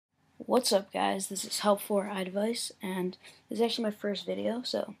What's up, guys? This is Help for iDevice, and this is actually my first video,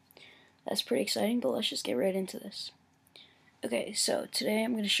 so that's pretty exciting, but let's just get right into this. Okay, so today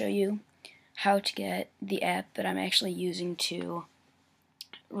I'm going to show you how to get the app that I'm actually using to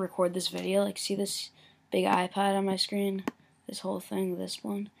record this video. Like, see this big iPod on my screen? This whole thing, this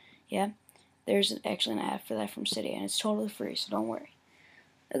one? Yeah, there's actually an app for that from Cydia, and it's totally free, so don't worry.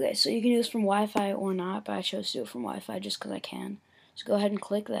 Okay, so you can use from Wi-Fi or not, but I chose to do it from Wi-Fi just because I can. So go ahead and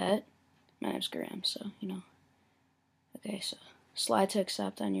click that. My name's Graham, so, you know. Okay, so slide to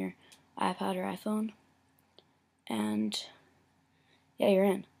accept on your iPod or iPhone. And, yeah, you're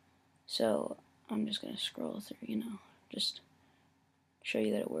in. So, I'm just going to scroll through, you know, just show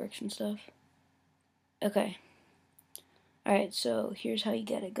you that it works and stuff. Okay. Alright, so here's how you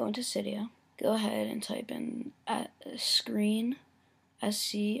get it. Go into Cydia. Go ahead and type in screen,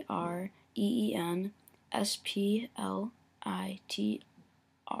 SCREEN, SPLITR.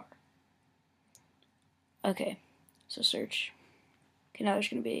 Okay, so search. Okay, now there's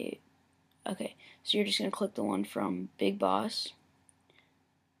going to be, okay, so you're just going to click the one from Big Boss.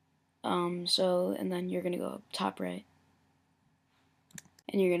 And then you're going to go up top right.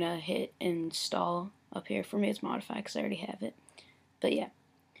 And you're going to hit install up here. For me, it's modify because I already have it. But yeah.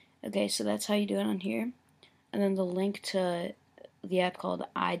 Okay, so that's how you do it on here. And then the link to the app called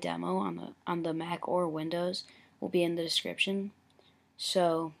iDemo on the Mac or Windows will be in the description.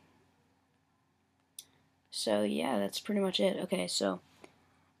 So yeah, that's pretty much it. Okay, so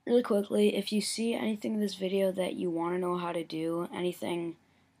really quickly, if you see anything in this video that you want to know how to do, anything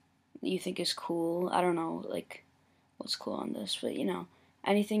that you think is cool, I don't know, like, what's cool on this, but, you know,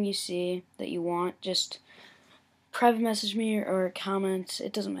 anything you see that you want, just private message me or comment.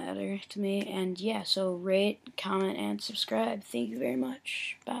 It doesn't matter to me. And, yeah, so rate, comment, and subscribe. Thank you very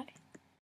much. Bye.